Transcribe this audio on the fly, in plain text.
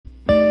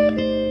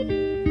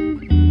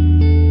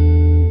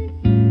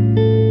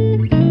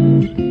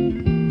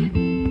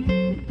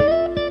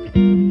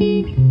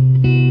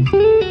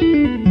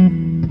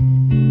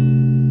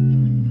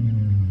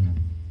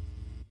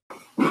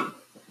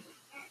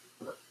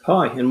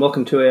Hi, and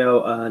welcome to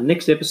our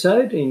next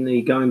episode in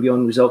the Going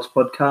Beyond Results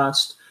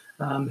podcast.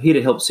 Here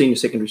to help senior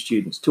secondary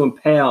students to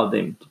empower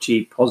them to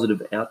achieve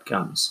positive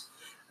outcomes.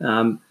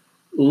 A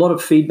lot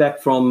of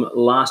feedback from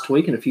last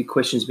week and a few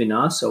questions been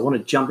asked, so I want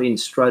to jump in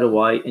straight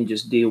away and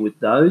just deal with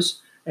those,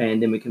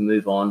 and then we can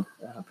move on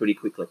pretty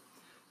quickly.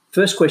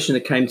 First question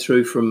that came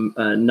through from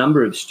a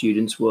number of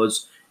students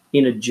was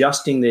in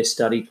adjusting their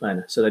study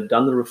planner. So they've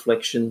done the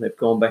reflection, they've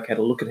gone back, had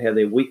a look at how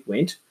their week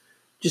went.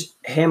 Just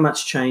how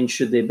much change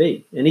should there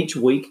be? And each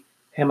week,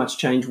 how much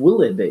change will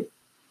there be?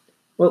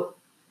 Well,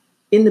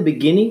 in the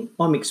beginning,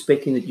 I'm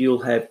expecting that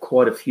you'll have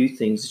quite a few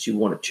things that you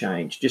want to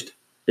change, just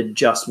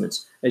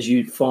adjustments. As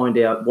you find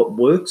out what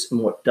works and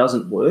what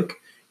doesn't work,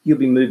 you'll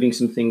be moving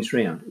some things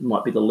around. It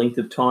might be the length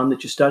of time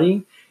that you're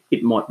studying.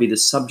 It might be the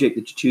subject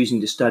that you're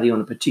choosing to study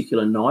on a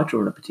particular night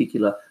or in a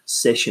particular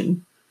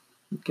session.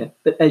 Okay,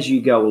 but as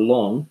you go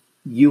along,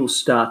 you'll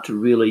start to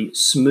really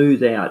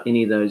smooth out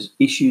any of those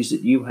issues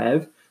that you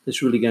have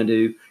that's really going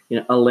to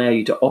allow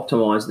you to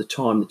optimize the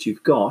time that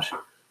you've got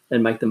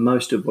and make the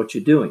most of what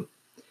you're doing.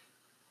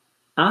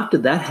 After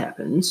that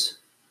happens,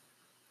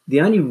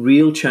 the only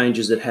real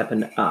changes that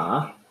happen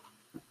are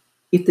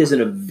if there's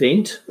an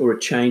event or a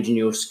change in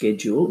your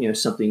schedule,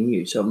 something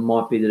new. So it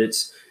might be that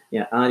it's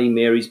Auntie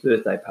Mary's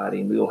birthday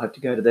party and we all have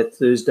to go to that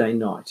Thursday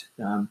night.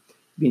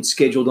 Been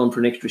scheduled on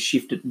for an extra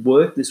shift at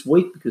work this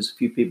week because a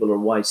few people are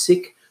away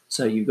sick,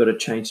 so you've got to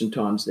change some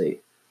times there.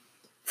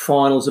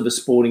 Finals of a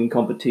sporting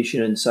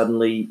competition and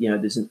suddenly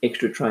there's an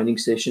extra training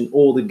session,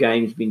 or the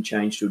game's been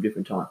changed to a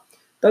different time.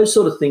 Those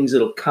sort of things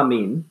that'll come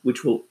in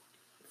which will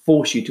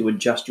force you to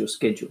adjust your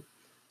schedule.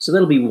 So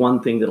that'll be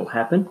one thing that'll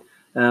happen.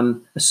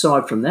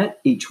 Aside from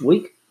that, each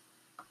week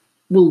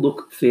will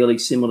look fairly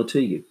similar to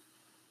you.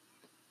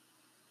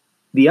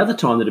 The other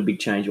time that a big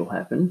change will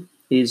happen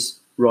is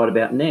right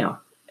about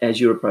now, as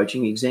you're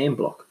approaching exam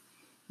block.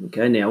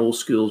 Okay, now all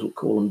schools will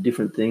call them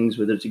different things,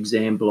 whether it's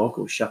exam block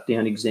or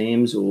shutdown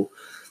exams or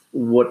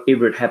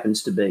whatever it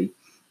happens to be.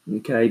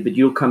 Okay, but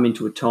you'll come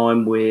into a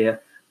time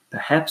where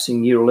perhaps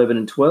in year 11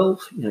 and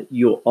 12,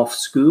 you're off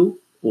school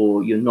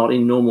or you're not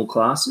in normal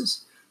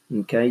classes.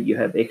 Okay, you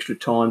have extra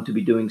time to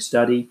be doing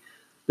study,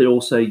 but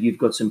also you've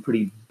got some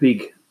pretty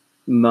big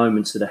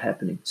moments that are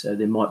happening. So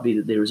there might be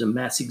that there is a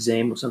maths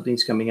exam or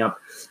something's coming up,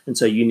 and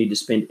so you need to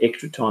spend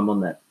extra time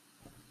on that.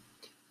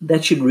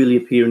 That should really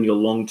appear in your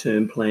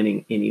long-term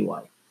planning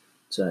anyway.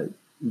 So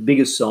big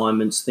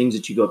assignments, things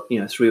that you got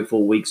 3 or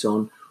 4 weeks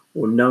on,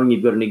 or knowing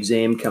you've got an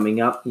exam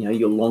coming up,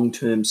 your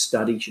long-term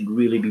study should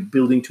really be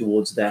building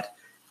towards that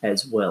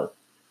as well.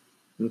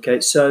 Okay,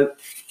 so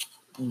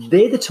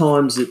they're the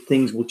times that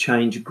things will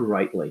change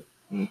greatly.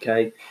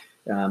 Okay,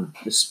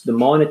 the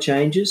minor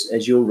changes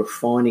as you're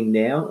refining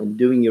now and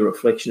doing your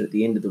reflection at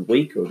the end of the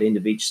week or at the end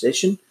of each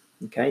session.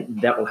 Okay,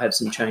 that will have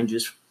some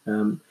changes,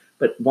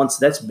 but once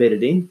that's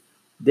bedded in,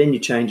 then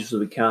your changes will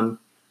become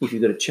if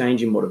you've got a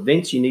change in what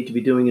events you need to be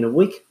doing in a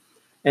week,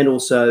 and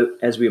also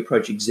as we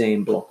approach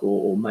exam block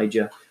or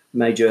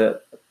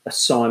major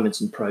assignments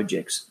and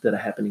projects that are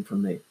happening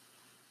from there.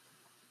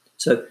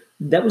 So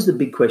that was the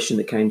big question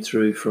that came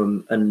through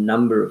from a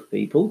number of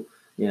people,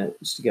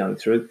 just going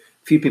through.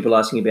 A few people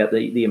asking about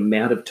the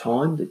amount of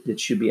time that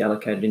should be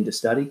allocated into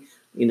study.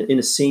 In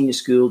a senior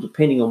school,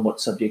 depending on what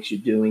subjects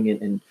you're doing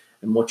and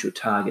what your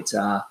targets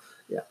are,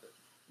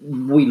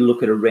 we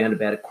look at around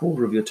about a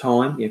quarter of your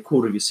time, a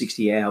quarter of your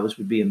 60 hours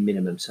would be a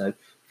minimum. So if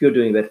you're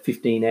doing about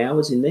 15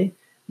 hours in there,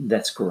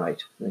 that's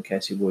great. Okay,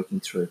 so you're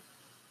working through.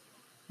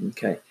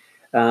 Okay.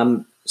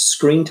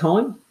 Screen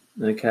time,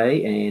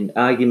 okay, and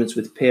arguments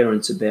with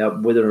parents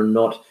about whether or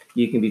not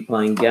you can be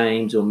playing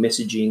games or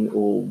messaging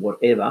or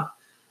whatever.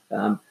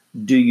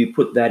 Do you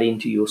put that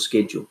into your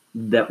schedule?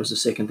 That was the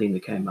second thing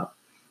that came up.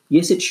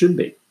 Yes, it should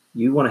be.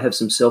 You want to have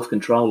some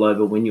self-control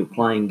over when you're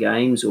playing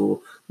games or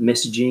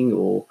messaging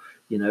or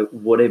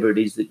whatever it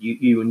is that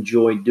you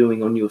enjoy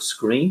doing on your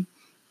screen.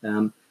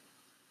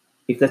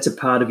 If that's a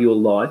part of your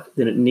life,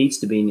 then it needs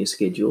to be in your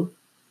schedule,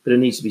 but it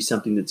needs to be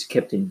something that's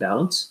kept in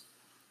balance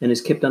and is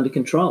kept under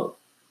control.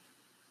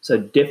 So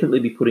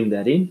definitely be putting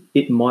that in.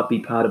 It might be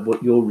part of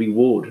what your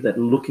reward, that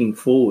looking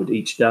forward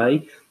each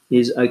day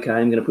is, okay,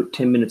 I'm going to put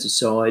 10 minutes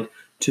aside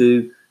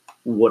to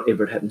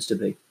whatever it happens to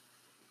be.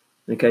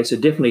 Okay, so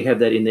definitely have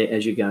that in there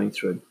as you're going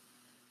through.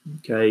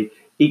 Okay,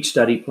 each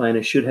study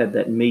planner should have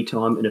that me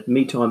time, and if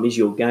me time is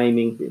your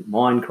gaming,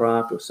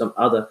 Minecraft or some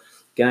other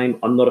game,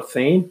 I'm not a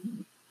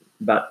fan,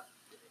 but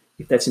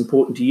if that's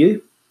important to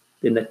you,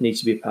 then that needs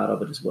to be a part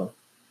of it as well.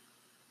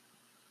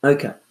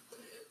 Okay,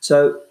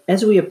 so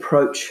as we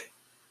approach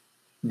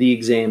the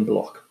exam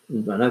block,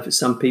 I know for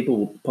some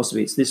people,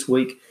 possibly it's this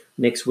week,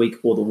 next week,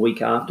 or the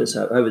week after,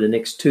 so over the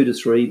next 2 to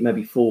 3,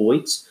 maybe 4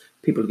 weeks,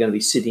 people are going to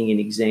be sitting in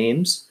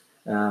exams,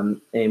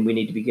 and we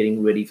need to be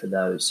getting ready for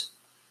those.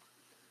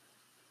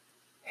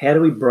 How do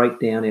we break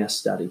down our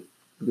study?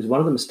 Because one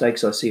of the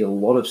mistakes I see a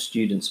lot of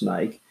students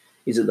make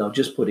is that they'll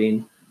just put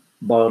in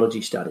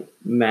biology study,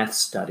 math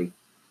study,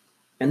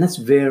 and that's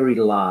very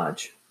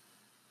large.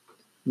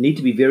 You need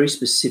to be very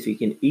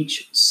specific in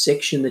each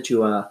section that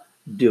you are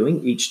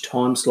doing, each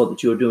time slot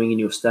that you're doing in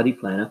your study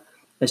planner,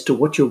 as to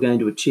what you're going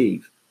to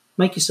achieve.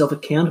 Make yourself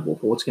accountable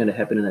for what's going to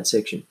happen in that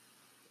section.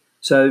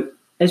 So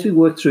as we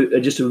work through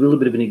just a little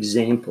bit of an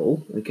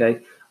example, okay,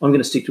 I'm going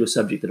to stick to a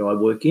subject that I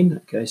work in.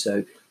 Okay,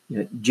 so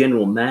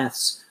general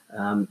maths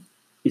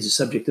is a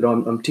subject that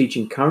I'm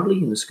teaching currently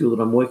in the school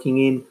that I'm working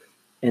in,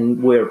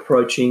 and we're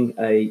approaching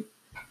a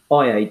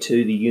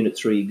IA2, the Unit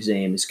 3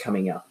 exam is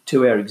coming up.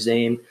 2-hour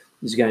exam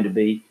is going to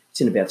be,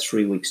 it's in about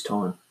 3 weeks'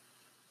 time.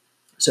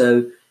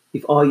 So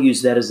if I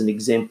use that as an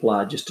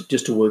exemplar just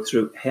to work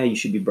through how you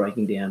should be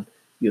breaking down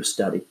your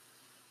study.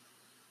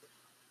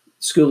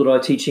 School that I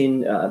teach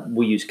in,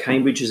 we use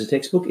Cambridge as a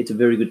textbook. It's a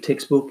very good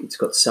textbook. It's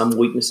got some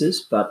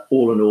weaknesses, but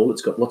all in all,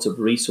 it's got lots of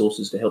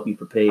resources to help you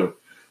prepare.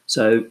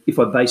 So if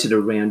I base it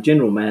around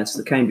general maths,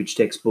 the Cambridge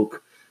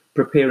textbook,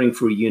 preparing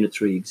for a Unit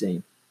 3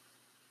 exam.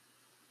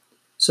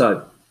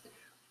 So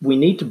we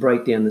need to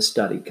break down the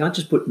study. Can't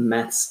just put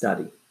maths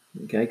study,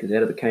 okay, because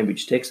out of the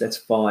Cambridge text, that's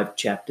 5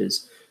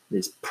 chapters.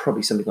 There's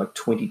probably something like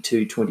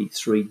 22,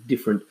 23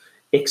 different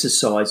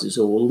exercises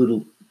or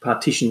little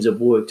partitions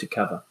of work to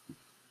cover.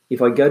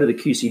 If I go to the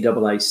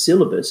QCAA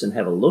syllabus and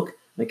have a look,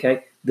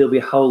 okay, there'll be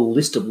a whole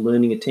list of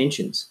learning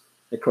attentions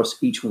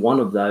across each one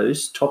of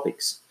those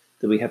topics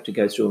that we have to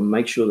go through and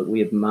make sure that we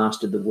have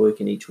mastered the work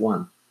in each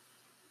one.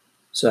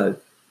 So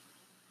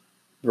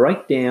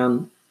break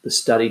down the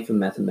study for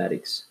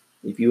mathematics.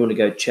 If you want to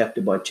go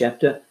chapter by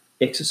chapter,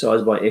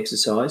 exercise by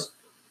exercise,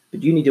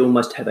 but you need to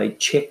almost have a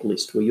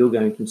checklist where you're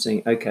going from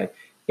saying, okay,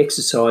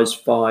 exercise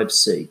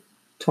 5C,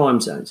 time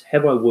zones.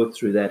 Have I worked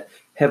through that?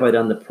 Have I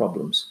done the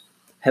problems?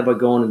 Have I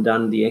gone and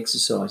done the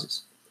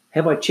exercises?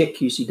 Have I checked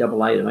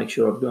QCAA to make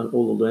sure I've done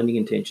all the learning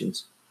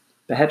intentions?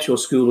 Perhaps your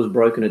school has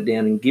broken it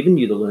down and given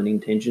you the learning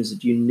intentions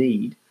that you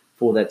need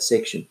for that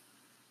section.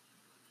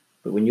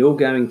 But when you're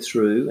going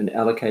through and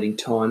allocating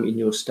time in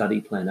your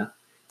study planner,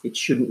 it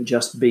shouldn't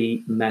just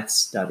be maths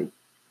study.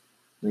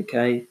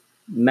 Okay?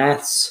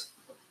 Maths,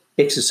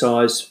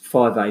 exercise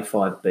 5A,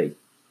 5B.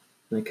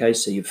 Okay,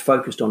 so you've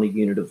focused on a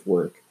unit of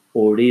work,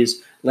 or it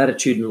is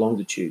latitude and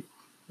longitude.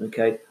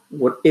 Okay,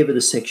 whatever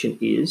the section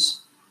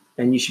is,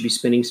 and you should be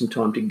spending some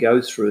time to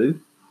go through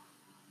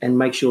and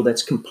make sure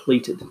that's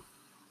completed.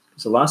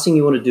 Because the last thing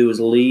you want to do is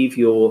leave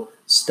your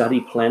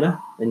study planner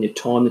and your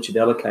time that you've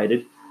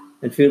allocated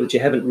and feel that you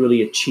haven't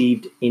really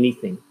achieved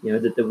anything,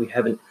 that we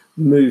haven't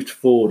moved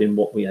forward in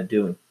what we are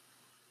doing.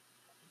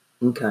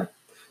 Okay,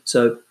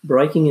 so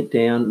breaking it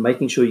down,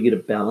 making sure you get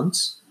a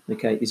balance,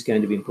 okay, is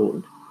going to be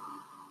important.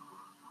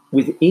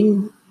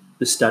 Within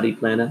the study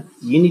planner,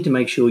 you need to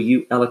make sure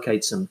you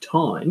allocate some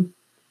time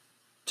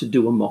to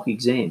do a mock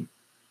exam.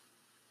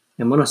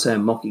 And when I say a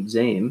mock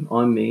exam,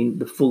 I mean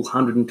the full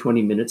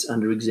 120 minutes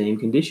under exam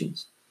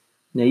conditions.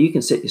 Now, you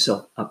can set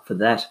yourself up for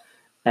that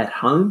at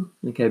home,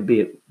 okay, be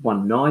it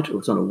one night or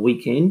it's on a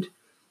weekend,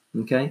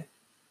 okay,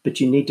 but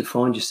you need to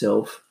find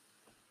yourself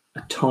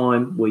a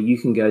time where you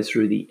can go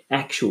through the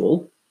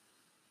actual,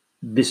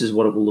 this is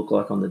what it will look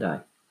like on the day.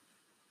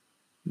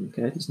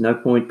 Okay, there's no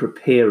point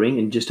preparing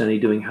and just only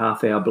doing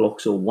half-hour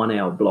blocks or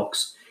 1-hour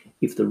blocks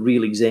if the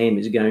real exam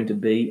is going to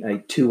be a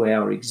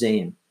 2-hour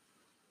exam.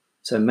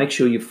 So make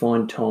sure you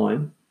find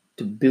time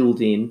to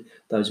build in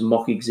those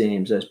mock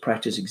exams, those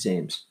practice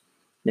exams.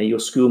 Now, your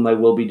school may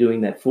well be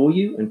doing that for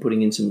you and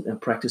putting in some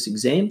practice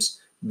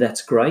exams.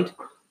 That's great,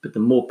 but the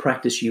more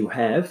practice you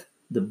have,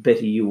 the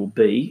better you will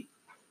be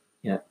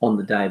on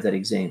the day of that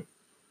exam.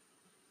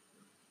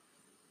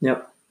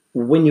 Now,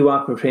 when you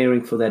are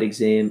preparing for that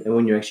exam and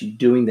when you're actually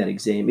doing that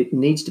exam, it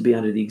needs to be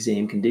under the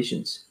exam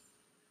conditions.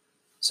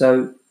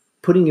 So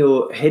putting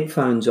your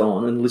headphones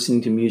on and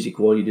listening to music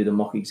while you do the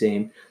mock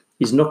exam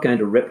is not going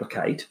to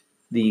replicate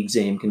the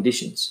exam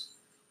conditions.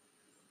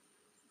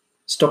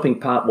 Stopping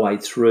partway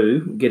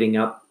through, getting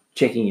up,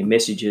 checking your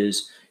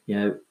messages,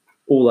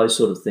 all those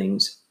sort of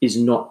things is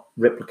not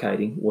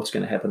replicating what's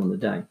going to happen on the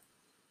day.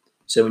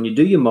 So when you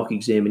do your mock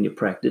exam and your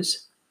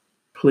practice,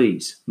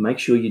 please make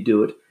sure you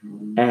do it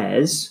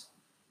as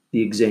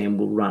the exam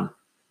will run.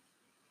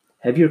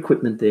 Have your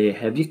equipment there,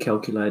 have your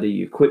calculator,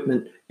 your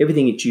equipment,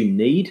 everything that you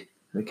need,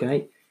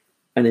 okay,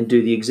 and then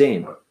do the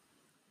exam.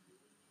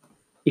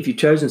 If you've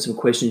chosen some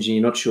questions and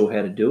you're not sure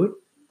how to do it,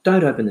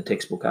 don't open the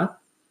textbook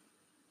up.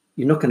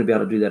 You're not going to be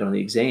able to do that on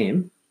the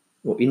exam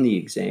or in the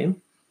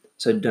exam,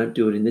 so don't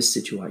do it in this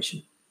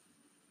situation.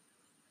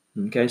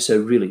 Okay, so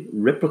really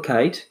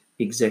replicate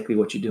exactly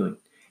what you're doing.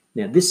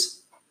 Now,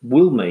 this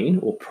will mean,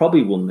 or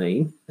probably will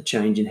mean, a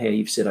change in how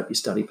you've set up your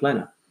study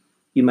planner.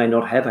 You may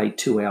not have a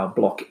 2-hour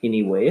block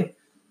anywhere,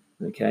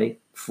 okay,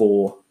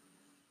 for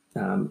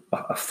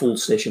a full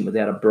session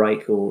without a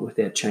break or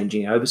without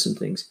changing over some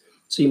things.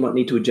 So you might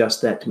need to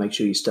adjust that to make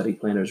sure your study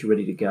planner is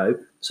ready to go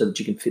so that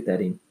you can fit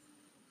that in.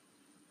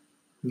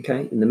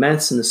 Okay, in the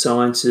maths and the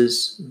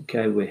sciences,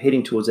 okay, we're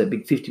heading towards that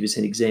big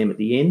 50% exam at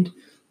the end,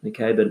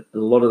 okay, but a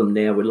lot of them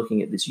now we're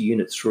looking at this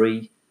Unit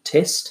 3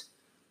 test,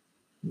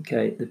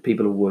 okay, that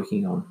people are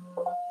working on.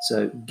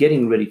 So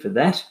getting ready for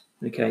that,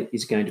 okay,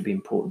 is going to be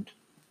important.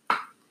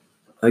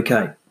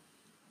 Okay,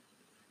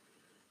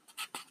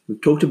 We've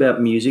talked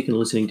about music and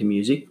listening to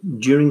music.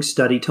 During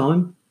study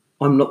time,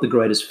 I'm not the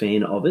greatest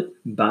fan of it,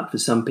 but for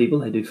some people,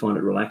 they do find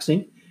it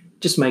relaxing.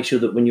 Just make sure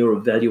that when you're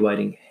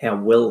evaluating how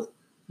well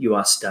you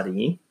are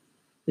studying,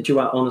 that you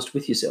are honest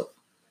with yourself.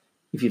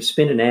 If you've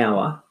spent an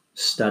hour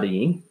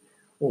studying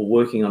or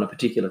working on a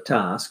particular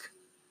task,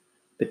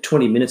 but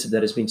 20 minutes of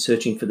that has been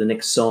searching for the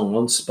next song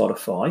on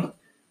Spotify,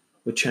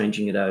 or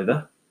changing it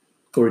over,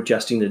 or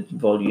adjusting the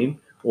volume,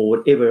 or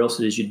whatever else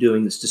it is you're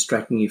doing that's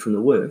distracting you from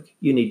the work,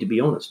 you need to be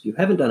honest. You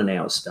haven't done an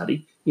hour's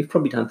study. You've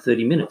probably done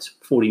 30 minutes,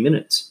 40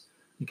 minutes,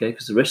 okay,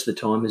 because the rest of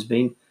the time has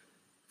been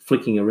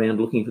flicking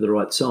around looking for the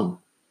right song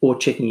or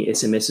checking your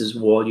SMSs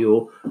while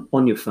you're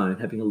on your phone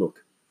having a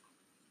look.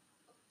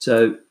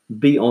 So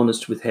be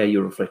honest with how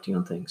you're reflecting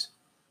on things,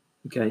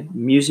 okay?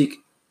 Music,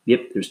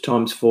 yep, there's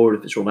times for it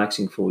if it's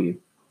relaxing for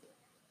you.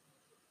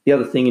 The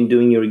other thing in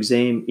doing your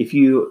exam, if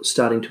you're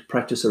starting to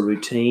practice a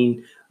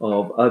routine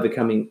of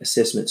overcoming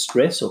assessment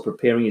stress or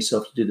preparing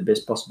yourself to do the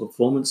best possible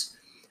performance,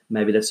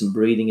 maybe that's some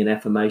breathing and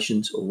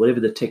affirmations or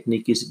whatever the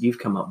technique is that you've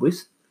come up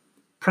with,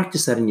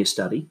 practice that in your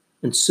study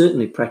and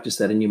certainly practice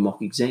that in your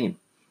mock exam.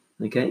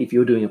 Okay, if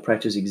you're doing a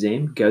practice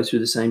exam, go through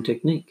the same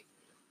technique.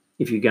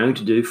 If you're going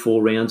to do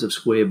 4 rounds of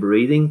square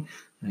breathing,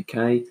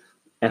 okay,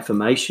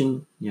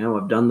 affirmation,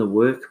 I've done the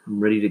work, I'm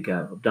ready to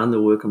go. I've done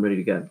the work, I'm ready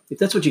to go. If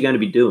that's what you're going to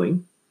be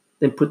doing,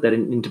 then put that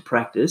into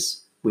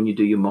practice when you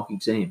do your mock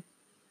exam.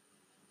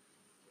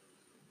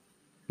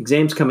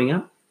 Exams coming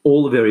up,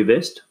 all the very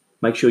best.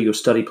 Make sure your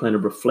study planner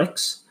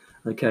reflects,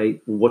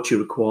 okay, what you're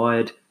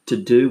required to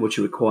do, what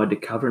you're required to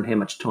cover and how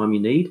much time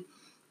you need.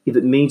 If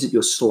it means that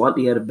you're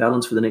slightly out of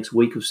balance for the next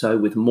week or so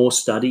with more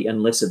study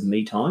and less of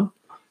me time,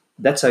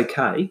 that's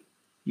okay.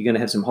 You're going to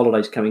have some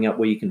holidays coming up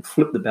where you can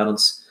flip the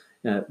balance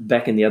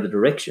back in the other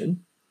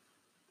direction,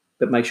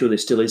 but make sure there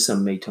still is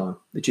some me time,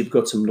 that you've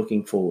got some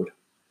looking forward.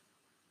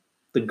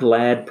 The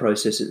glad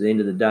process at the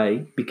end of the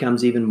day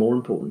becomes even more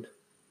important.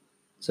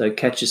 So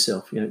catch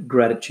yourself,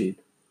 gratitude,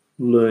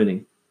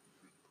 learning,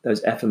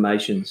 those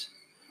affirmations,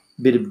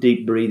 a bit of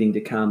deep breathing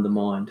to calm the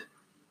mind,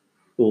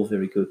 all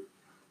very good.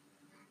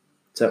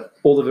 So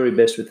all the very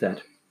best with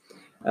that.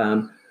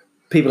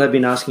 People have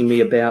been asking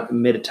me about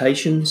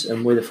meditations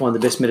and where to find the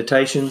best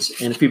meditations,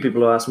 and a few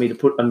people have asked me to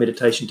put a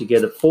meditation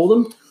together for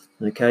them.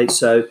 Okay,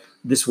 so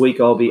this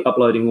week I'll be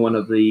uploading one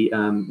of the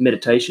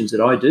meditations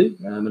that I do,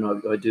 and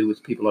I do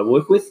with people I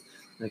work with.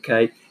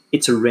 Okay,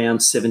 it's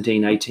around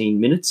 17, 18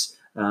 minutes.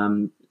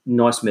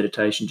 Nice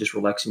meditation, just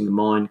relaxing the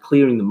mind,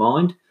 clearing the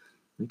mind,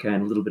 okay,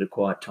 and a little bit of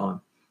quiet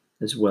time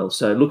as well.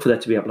 So look for that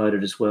to be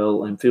uploaded as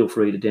well, and feel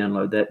free to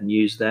download that and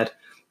use that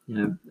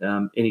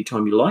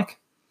anytime you like.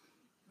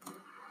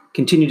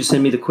 Continue to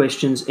send me the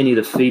questions, any of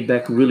the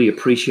feedback, really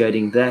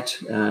appreciating that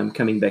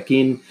coming back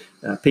in,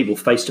 people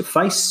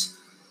face-to-face,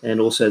 and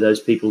also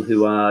those people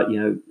who are,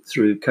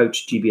 through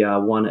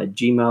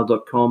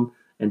coachgbr1@gmail.com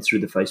and through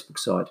the Facebook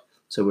site.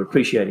 So we're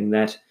appreciating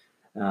that.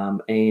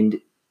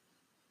 And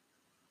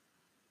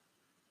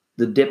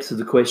the depth of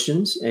the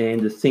questions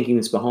and the thinking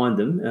that's behind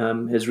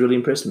them has really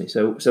impressed me.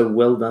 So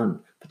well done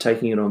for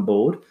taking it on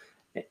board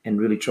and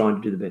really trying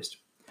to do the best.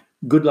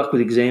 Good luck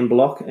with exam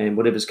block and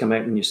whatever's come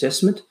out in your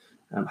assessment.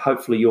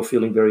 Hopefully you're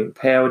feeling very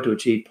empowered to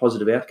achieve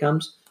positive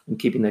outcomes and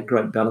keeping that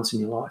great balance in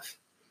your life.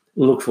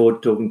 Look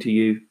forward to talking to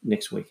you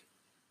next week.